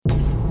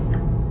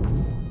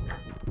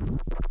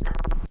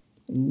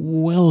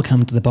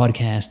Welcome to the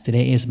podcast.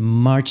 Today is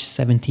March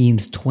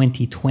 17th,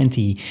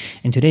 2020,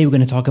 and today we're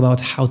going to talk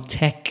about how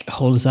tech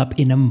holds up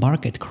in a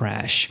market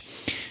crash.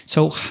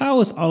 So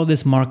how is all of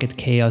this market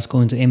chaos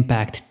going to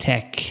impact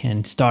tech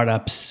and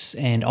startups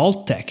and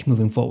alt tech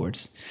moving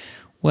forwards?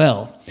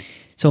 Well,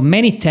 so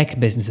many tech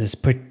businesses,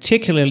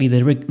 particularly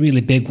the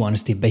really big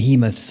ones, the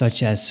behemoths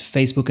such as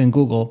Facebook and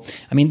Google,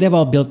 they've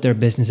all built their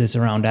businesses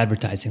around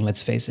advertising,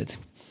 let's face it.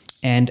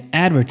 And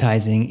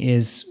advertising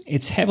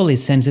it's heavily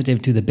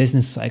sensitive to the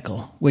business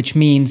cycle, which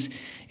means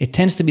it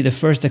tends to be the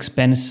first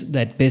expense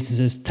that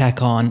businesses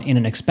tack on in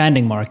an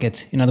expanding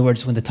market. In other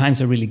words, when the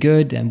times are really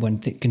good and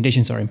when the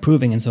conditions are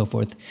improving and so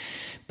forth.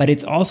 But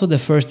it's also the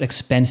first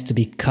expense to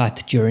be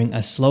cut during a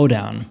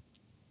slowdown.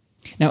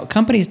 Now,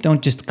 companies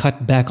don't just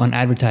cut back on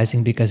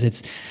advertising because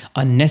it's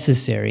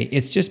unnecessary.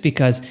 It's just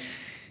because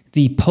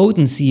the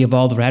potency of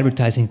all their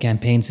advertising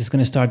campaigns is going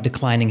to start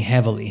declining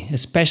heavily,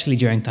 especially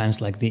during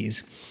times like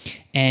these.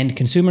 And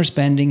consumer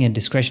spending and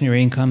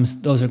discretionary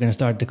incomes, those are going to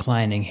start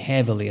declining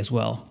heavily as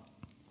well.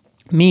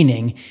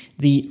 Meaning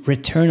the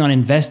return on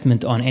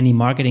investment on any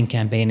marketing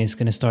campaign is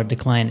going to start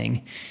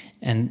declining.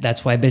 And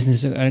that's why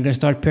businesses are going to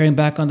start paring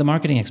back on the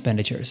marketing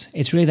expenditures.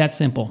 It's really that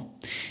simple.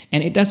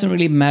 And it doesn't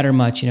really matter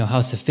much,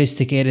 how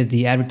sophisticated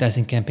the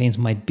advertising campaigns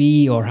might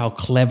be or how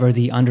clever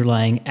the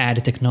underlying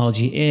ad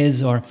technology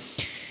is, or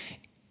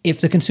if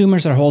the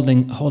consumers are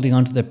holding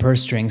onto their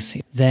purse strings,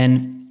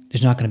 then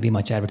there's not going to be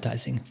much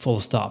advertising, full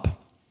stop.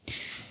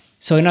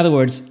 So in other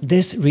words,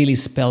 this really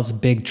spells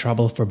big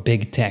trouble for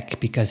big tech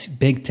because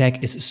big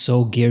tech is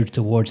so geared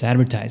towards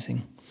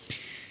advertising.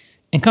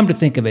 And come to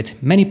think of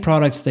it, many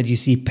products that you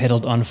see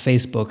peddled on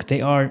Facebook, they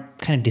are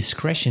kind of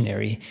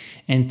discretionary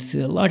and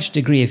to a large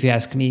degree, if you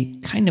ask me,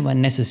 kind of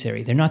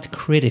unnecessary. They're not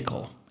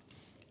critical.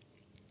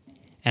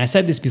 And I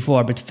said this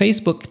before, but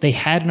Facebook, they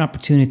had an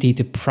opportunity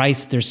to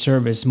price their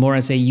service more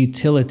as a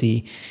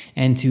utility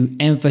and to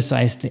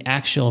emphasize the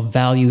actual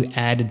value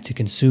added to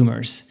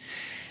consumers.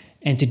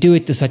 And to do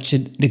it to such a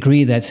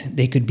degree that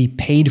they could be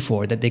paid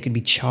for, that they could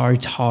be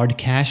charged hard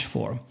cash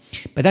for.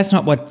 But that's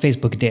not what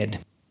Facebook did.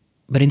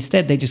 But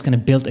instead, they just kind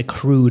of built a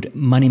crude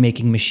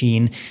money-making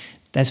machine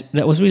that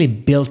was really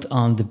built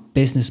on the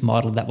business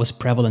model that was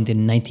prevalent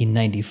in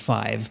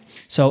 1995.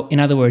 So in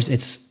other words,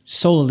 it's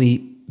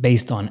solely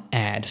based on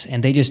ads,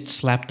 and they just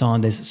slapped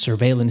on this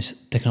surveillance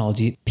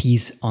technology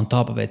piece on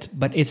top of it,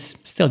 but it's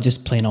still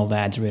just plain old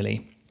ads,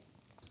 really.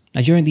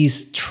 Now, during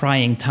these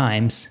trying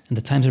times, and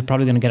the times are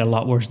probably going to get a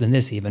lot worse than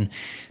this even,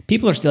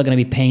 people are still going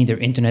to be paying their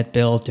internet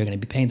bill, they're going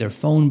to be paying their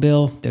phone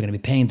bill, they're going to be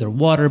paying their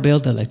water bill,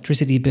 their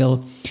electricity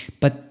bill,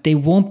 but they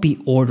won't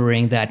be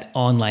ordering that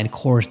online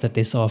course that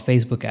they saw a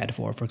Facebook ad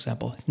for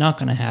example. It's not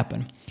going to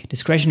happen.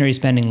 Discretionary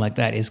spending like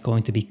that is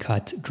going to be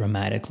cut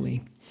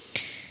dramatically.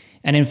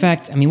 And in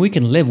fact, we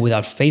can live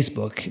without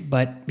Facebook,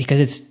 but because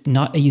it's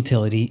not a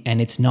utility and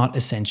it's not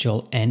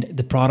essential, and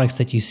the products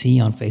that you see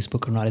on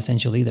Facebook are not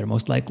essential either,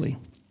 most likely.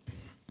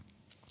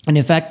 And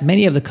in fact,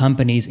 many of the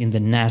companies in the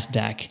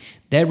NASDAQ,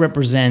 they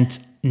represent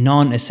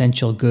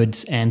non-essential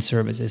goods and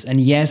services. And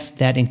yes,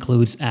 that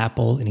includes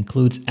Apple, it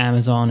includes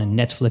Amazon and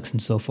Netflix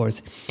and so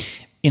forth.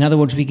 In other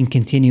words, we can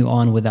continue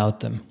on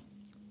without them.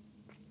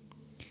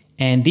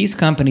 And these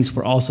companies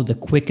were also the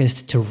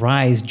quickest to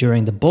rise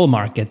during the bull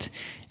market.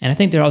 And I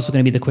think they're also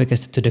going to be the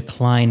quickest to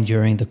decline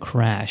during the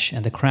crash.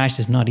 And the crash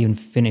is not even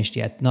finished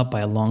yet, not by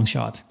a long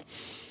shot.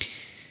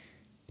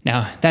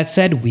 Now, that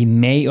said, we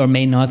may or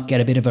may not get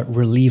a bit of a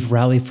relief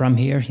rally from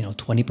here.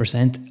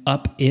 20%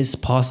 up is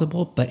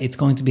possible, but it's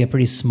going to be a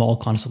pretty small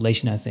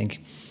consolation, I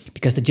think,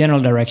 because the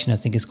general direction, I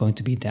think, is going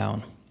to be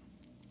down.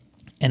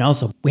 And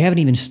also, we haven't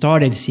even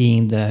started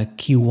seeing the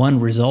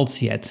Q1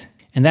 results yet,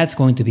 and that's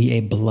going to be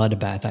a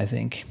bloodbath, I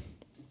think.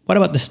 What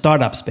about the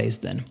startup space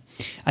then?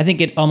 I think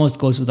it almost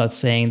goes without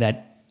saying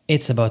that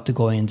it's about to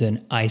go into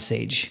an ice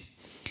age.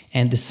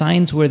 And the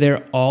signs were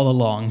there all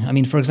along.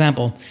 For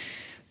example,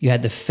 you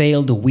had the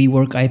failed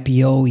WeWork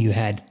IPO, you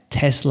had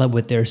Tesla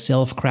with their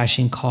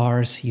self-crashing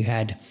cars, you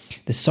had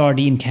the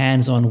sardine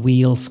cans on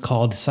wheels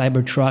called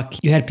Cybertruck,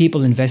 you had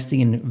people investing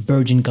in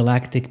Virgin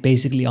Galactic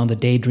basically on the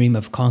daydream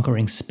of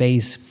conquering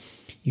space,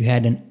 you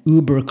had an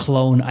Uber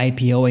clone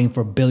IPOing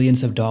for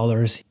billions of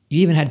dollars, you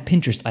even had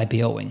Pinterest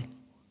IPOing.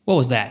 What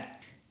was that?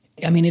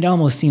 It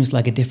almost seems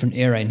like a different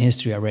era in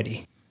history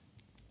already.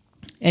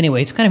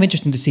 Anyway, it's kind of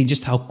interesting to see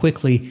just how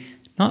quickly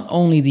not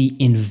only the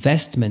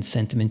investment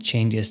sentiment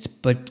changes,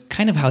 but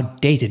kind of how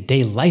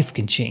day-to-day life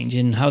can change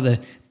and how the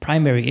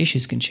primary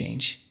issues can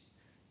change.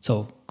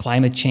 So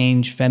climate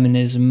change,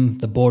 feminism,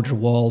 the border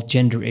wall,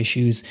 gender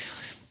issues,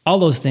 all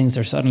those things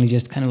are suddenly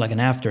just kind of like an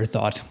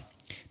afterthought.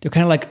 They're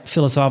kind of like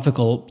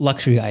philosophical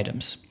luxury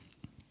items.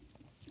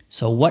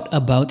 So what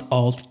about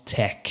alt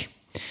tech?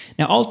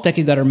 Now, alt tech,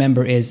 you got to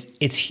remember,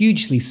 it's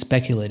hugely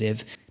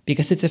speculative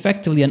because it's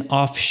effectively an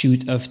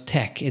offshoot of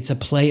tech. It's a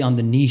play on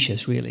the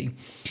niches, really.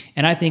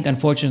 And I think,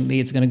 unfortunately,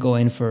 it's going to go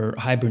in for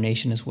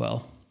hibernation as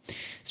well.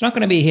 It's not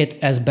going to be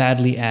hit as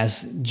badly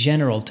as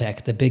general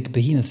tech, the big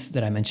behemoths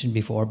that I mentioned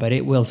before, but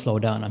it will slow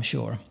down, I'm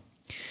sure.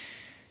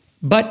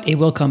 But it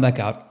will come back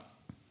out.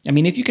 I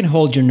mean, if you can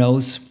hold your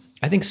nose,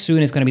 I think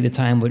soon is going to be the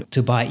time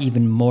to buy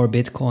even more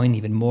Bitcoin,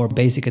 even more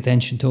basic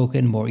attention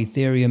token, more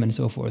Ethereum, and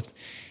so forth.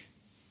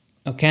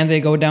 Now, can they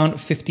go down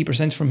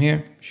 50% from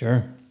here?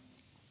 Sure.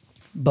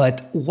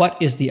 But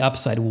what is the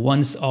upside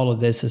once all of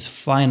this is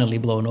finally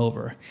blown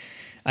over?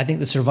 I think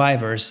the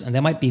survivors, and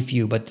there might be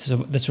few, but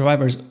the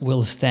survivors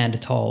will stand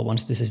tall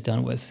once this is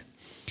done with.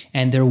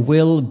 And there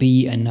will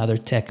be another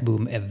tech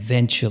boom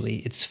eventually.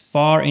 It's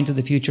far into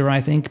the future,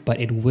 I think, but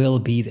it will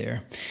be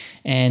there.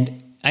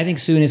 And I think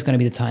soon is going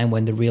to be the time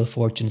when the real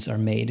fortunes are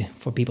made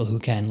for people who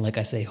can, like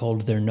I say,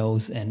 hold their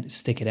nose and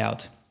stick it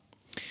out.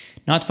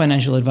 Not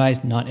financial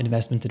advice, not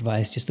investment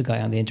advice, just a guy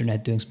on the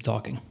internet doing some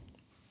talking.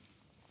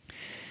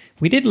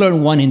 We did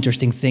learn one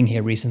interesting thing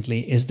here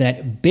recently, is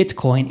that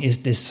Bitcoin is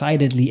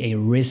decidedly a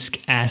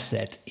risk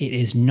asset. It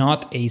is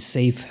not a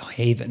safe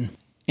haven.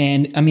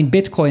 And I mean,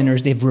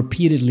 Bitcoiners, they've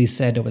repeatedly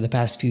said over the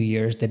past few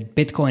years that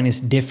Bitcoin is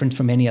different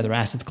from any other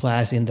asset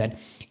class in that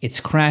it's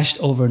crashed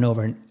over and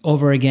over and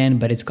over again,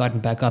 but it's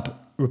gotten back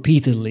up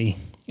repeatedly.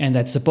 And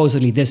that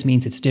supposedly this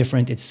means it's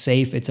different, it's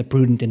safe, it's a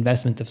prudent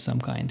investment of some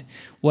kind.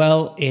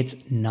 Well,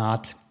 it's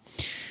not.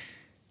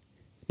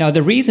 Now,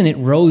 the reason it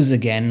rose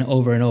again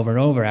over and over and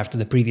over after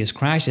the previous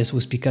crashes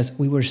was because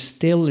we were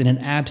still in an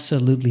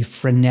absolutely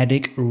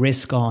frenetic,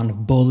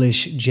 risk-on,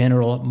 bullish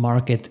general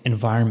market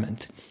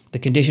environment. The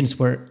conditions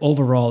were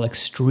overall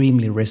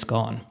extremely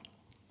risk-on.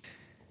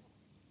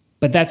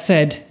 But that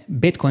said,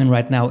 Bitcoin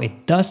right now,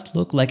 it does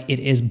look like it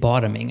is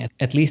bottoming,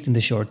 at least in the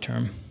short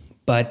term.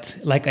 But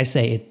like I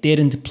say, it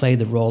didn't play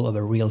the role of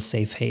a real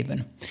safe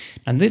haven.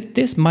 And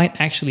this might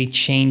actually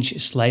change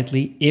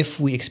slightly if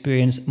we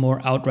experience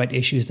more outright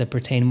issues that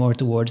pertain more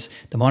towards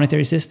the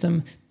monetary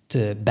system,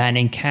 to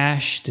banning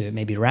cash, to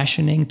maybe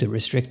rationing, to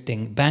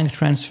restricting bank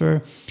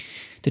transfer,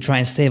 to try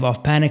and stave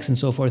off panics and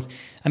so forth.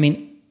 I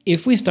mean,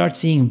 if we start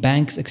seeing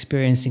banks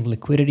experiencing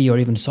liquidity or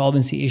even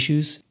solvency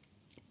issues,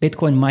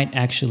 Bitcoin might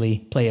actually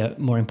play a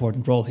more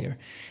important role here,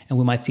 and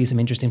we might see some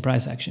interesting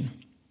price action.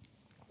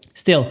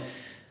 Still,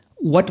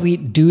 what we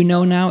do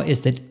know now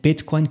is that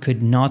Bitcoin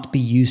could not be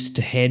used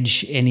to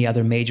hedge any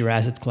other major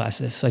asset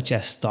classes, such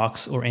as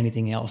stocks or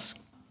anything else.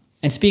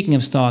 And speaking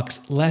of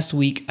stocks, last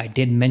week I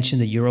did mention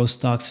the Euro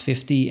Stoxx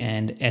 50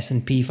 and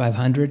S&P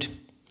 500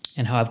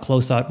 and how I've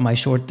closed out my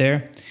short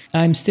there.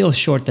 I'm still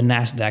short the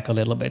Nasdaq a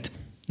little bit.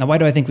 Now, why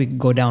do I think we could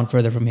go down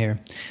further from here?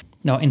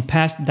 Now, in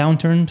past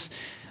downturns,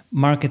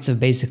 markets have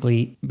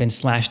basically been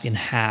slashed in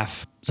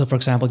half. So, for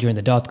example, during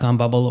the dot-com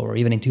bubble or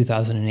even in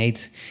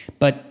 2008.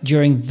 But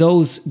during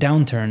those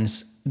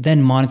downturns,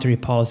 then monetary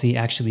policy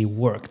actually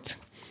worked.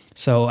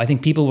 So I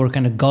think people were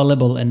kind of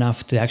gullible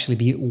enough to actually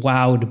be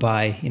wowed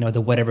by,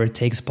 the whatever it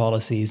takes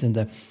policies and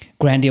the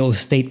grandiose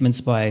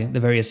statements by the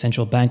various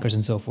central bankers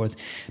and so forth.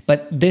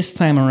 But this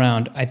time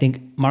around, I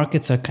think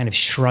markets are kind of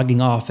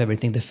shrugging off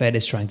everything the Fed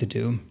is trying to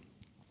do.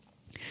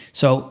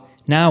 So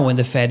now when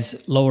the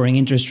Fed's lowering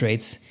interest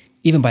rates,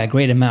 even by a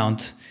great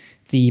amount,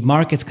 the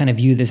markets kind of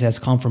view this as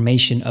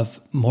confirmation of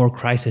more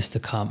crisis to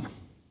come.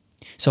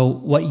 So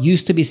what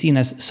used to be seen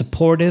as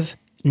supportive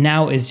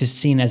now is just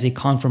seen as a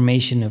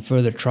confirmation of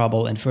further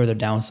trouble and further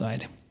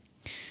downside.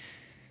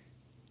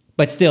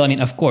 But still, I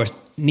mean, of course,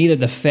 neither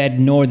the Fed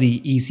nor the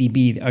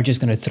ECB are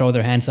just going to throw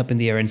their hands up in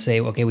the air and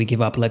say, okay, we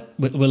give up,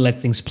 we'll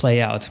let things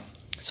play out.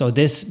 So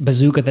this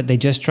bazooka that they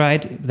just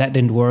tried, that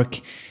didn't work.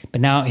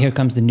 But now here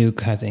comes the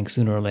nuke, I think,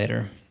 sooner or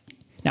later.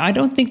 Now, I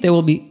don't think they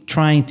will be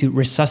trying to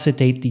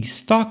resuscitate the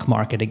stock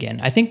market again.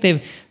 I think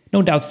they've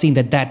no doubt seen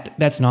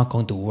that's not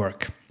going to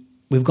work.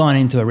 We've gone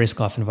into a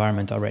risk-off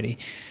environment already.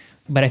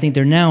 But I think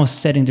they're now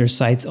setting their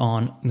sights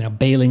on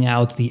bailing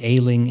out the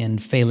ailing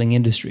and failing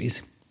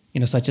industries,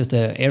 such as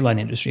the airline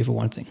industry, for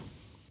one thing.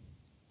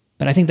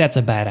 But I think that's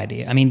a bad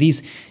idea. I mean,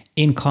 these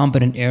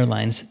incompetent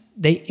airlines,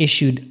 they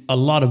issued a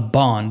lot of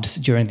bonds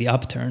during the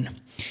upturn.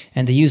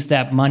 And they used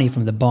that money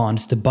from the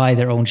bonds to buy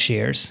their own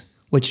shares,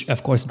 which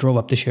of course drove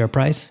up the share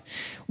price,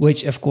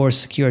 which of course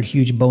secured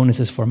huge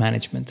bonuses for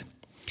management.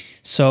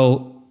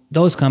 So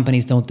those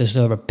companies don't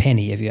deserve a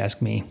penny, if you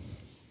ask me.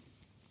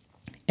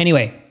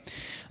 Anyway,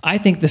 I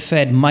think the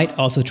Fed might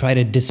also try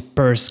to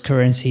disperse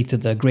currency to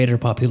the greater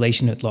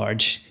population at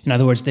large. In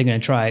other words, they're going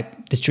to try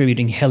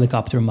distributing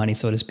helicopter money,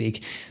 so to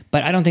speak.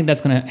 But I don't think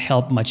that's going to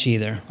help much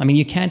either. I mean,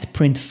 you can't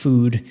print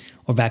food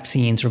or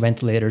vaccines or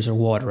ventilators or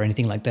water or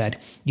anything like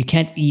that. You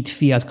can't eat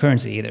fiat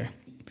currency either.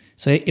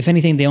 So if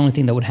anything, the only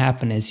thing that would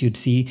happen is you'd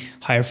see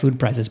higher food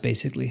prices,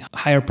 basically.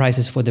 Higher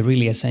prices for the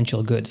really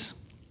essential goods.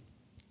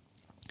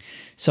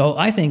 So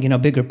I think,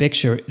 bigger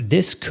picture,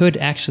 this could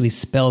actually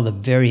spell the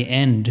very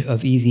end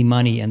of easy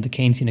money and the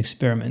Keynesian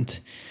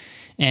experiment.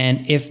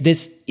 And if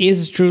this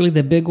is truly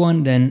the big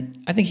one,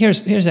 then I think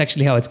here's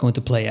actually how it's going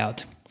to play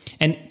out.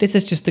 And this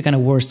is just the kind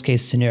of worst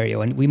case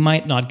scenario, and we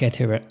might not get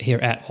here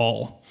at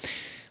all.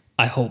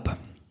 I hope.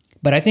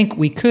 But I think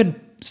we could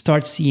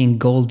start seeing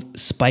gold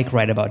spike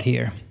right about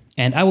here.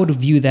 And I would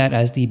view that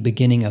as the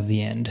beginning of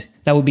the end.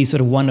 That would be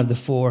sort of one of the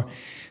four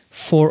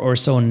or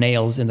so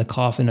nails in the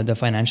coffin of the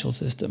financial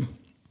system.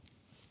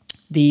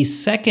 The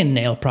second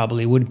nail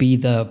probably would be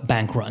the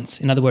bank runs.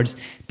 In other words,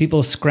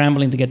 people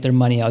scrambling to get their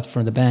money out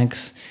from the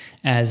banks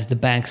as the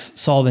bank's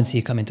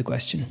solvency come into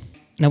question.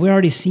 Now, we're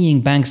already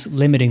seeing banks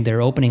limiting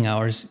their opening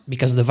hours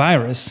because of the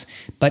virus,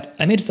 but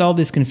amidst all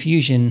this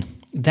confusion,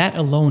 that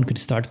alone could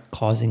start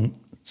causing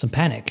some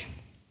panic.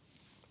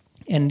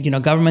 And,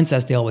 governments,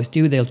 as they always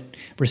do, they'll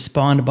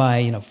respond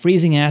by,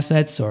 freezing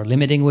assets or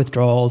limiting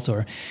withdrawals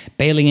or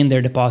bailing in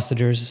their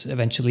depositors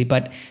eventually.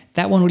 But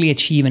that won't really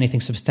achieve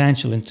anything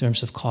substantial in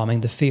terms of calming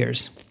the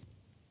fears.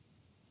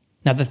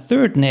 Now, the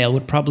third nail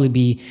would probably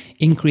be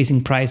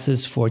increasing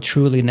prices for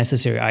truly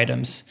necessary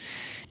items.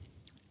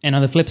 And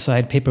on the flip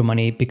side, paper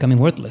money becoming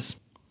worthless.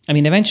 I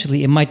mean,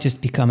 eventually it might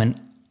just become an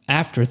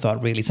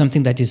afterthought, really,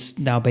 something that is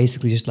now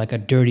basically just like a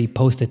dirty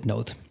post-it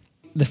note.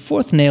 The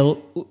fourth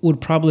nail would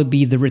probably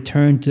be the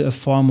return to a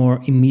far more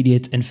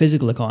immediate and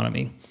physical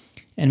economy.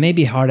 And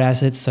maybe hard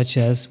assets such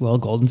as,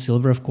 gold and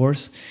silver, of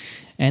course,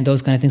 and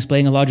those kind of things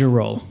playing a larger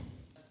role.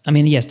 I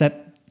mean, yes,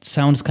 that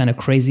sounds kind of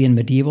crazy and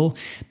medieval,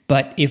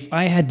 but if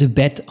I had to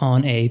bet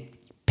on a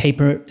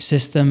paper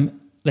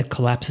system that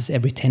collapses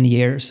every 10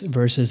 years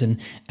versus an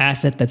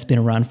asset that's been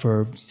around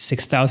for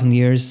 6,000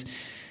 years,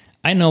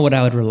 I know what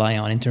I would rely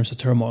on in terms of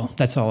turmoil.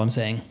 That's all I'm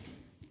saying.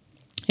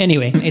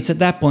 Anyway, it's at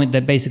that point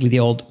that basically the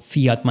old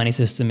fiat money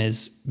system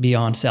is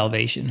beyond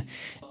salvation.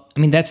 I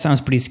mean, that sounds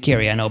pretty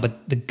scary, I know,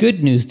 but the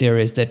good news there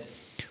is that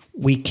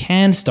we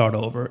can start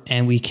over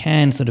and we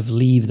can sort of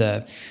leave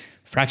the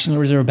fractional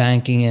reserve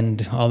banking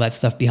and all that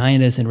stuff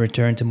behind us and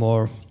return to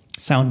more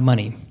sound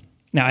money.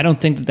 Now, I don't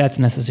think that that's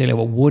necessarily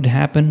what would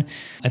happen,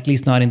 at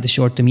least not in the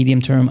short to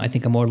medium term. I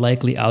think a more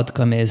likely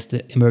outcome is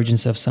the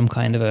emergence of some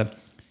kind of a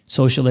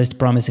socialist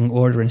promising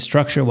order and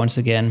structure once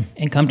again.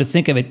 And come to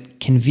think of it,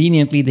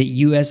 conveniently, the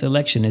US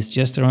election is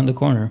just around the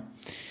corner.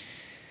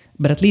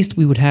 But at least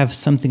we would have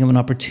something of an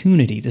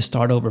opportunity to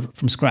start over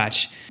from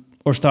scratch,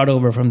 or start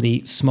over from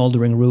the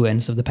smoldering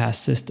ruins of the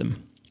past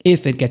system,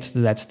 if it gets to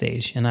that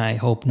stage, and I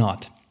hope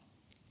not.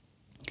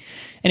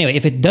 Anyway,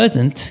 if it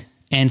doesn't,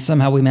 and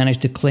somehow we manage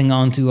to cling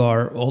on to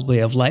our old way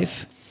of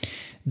life,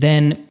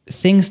 then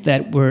things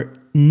that were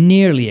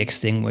nearly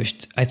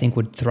extinguished, I think,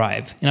 would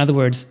thrive. In other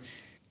words,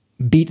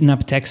 beaten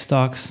up tech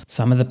stocks,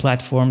 some of the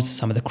platforms,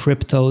 some of the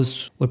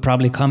cryptos would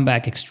probably come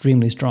back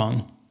extremely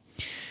strong.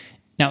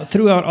 Now,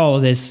 throughout all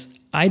of this,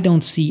 I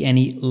don't see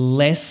any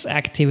less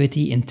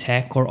activity in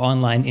tech or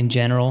online in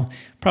general,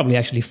 probably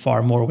actually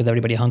far more with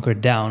everybody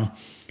hunkered down.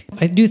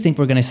 I do think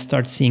we're going to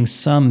start seeing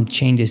some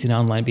changes in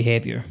online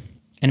behavior,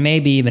 and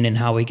maybe even in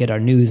how we get our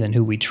news and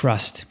who we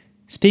trust.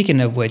 Speaking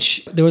of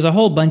which, there was a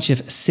whole bunch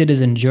of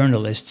citizen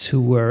journalists who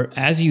were,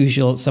 as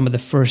usual, some of the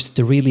first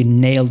to really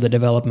nail the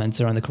developments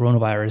around the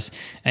coronavirus,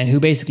 and who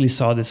basically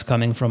saw this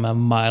coming from a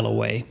mile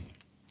away.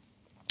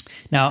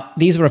 Now,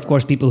 these were, of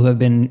course, people who have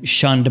been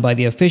shunned by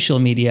the official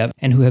media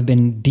and who have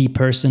been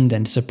depersoned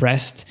and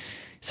suppressed,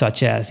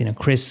 such as,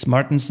 Chris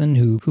Martenson,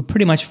 who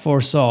pretty much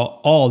foresaw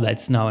all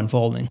that's now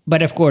unfolding.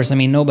 But of course,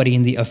 nobody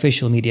in the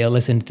official media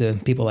listened to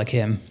people like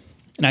him.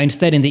 Now,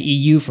 instead, in the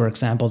EU, for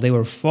example, they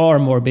were far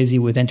more busy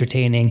with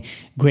entertaining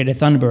Greta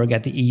Thunberg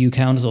at the EU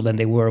Council than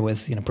they were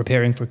with,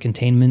 preparing for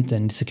containment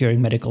and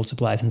securing medical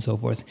supplies and so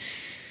forth.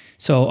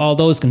 So all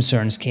those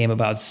concerns came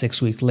about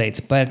 6 weeks late,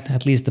 but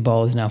at least the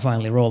ball is now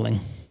finally rolling.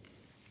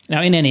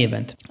 Now, in any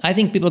event, I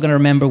think people are going to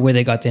remember where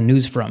they got their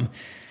news from,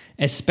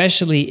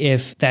 especially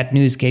if that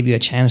news gave you a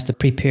chance to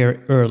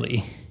prepare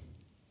early.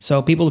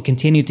 So people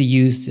continue to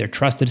use their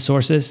trusted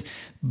sources,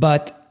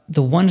 but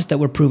the ones that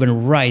were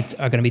proven right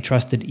are going to be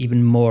trusted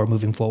even more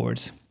moving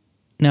forwards.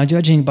 Now,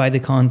 judging by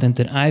the content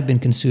that I've been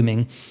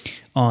consuming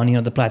on,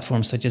 the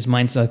platforms such as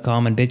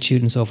Minds.com and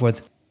BitChute and so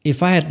forth,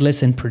 if I had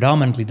listened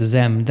predominantly to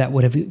them, that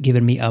would have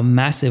given me a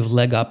massive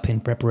leg up in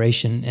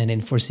preparation and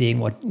in foreseeing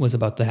what was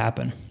about to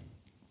happen.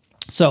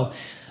 So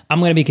I'm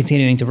going to be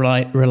continuing to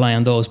rely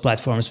on those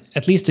platforms,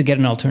 at least to get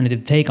an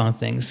alternative take on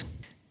things,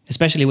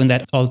 especially when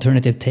that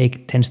alternative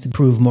take tends to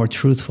prove more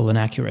truthful and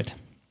accurate.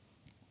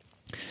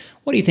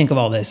 What do you think of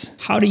all this?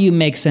 How do you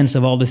make sense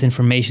of all this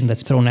information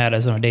that's thrown at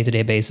us on a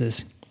day-to-day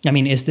basis?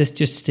 Is this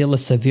just still a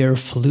severe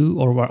flu,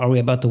 or are we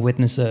about to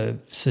witness a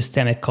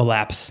systemic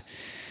collapse?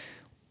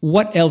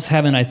 What else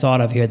haven't I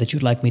thought of here that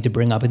you'd like me to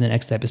bring up in the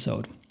next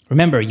episode?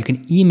 Remember, you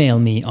can email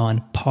me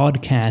on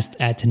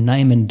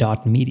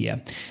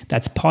podcast@nyman.media.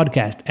 That's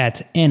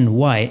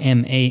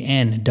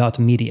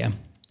podcast@nyman.media.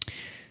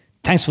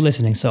 Thanks for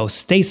listening. So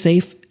stay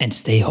safe and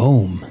stay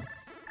home.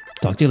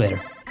 Talk to you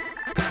later.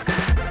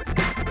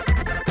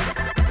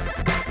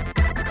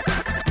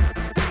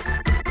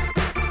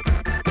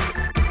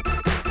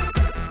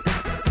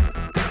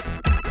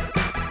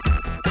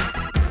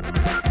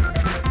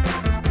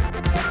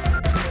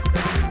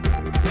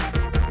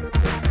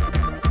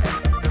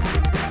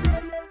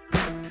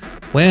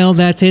 Well,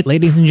 that's it,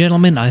 ladies and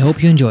gentlemen. I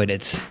hope you enjoyed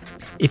it.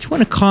 If you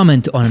want to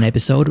comment on an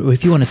episode or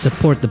if you want to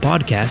support the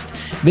podcast,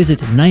 visit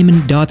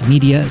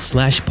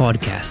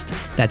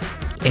nyman.media/podcast. That's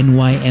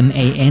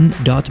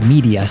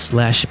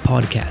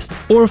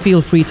nyman.media/podcast. Or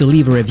feel free to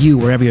leave a review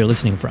wherever you're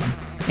listening from.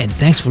 And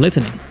thanks for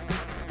listening.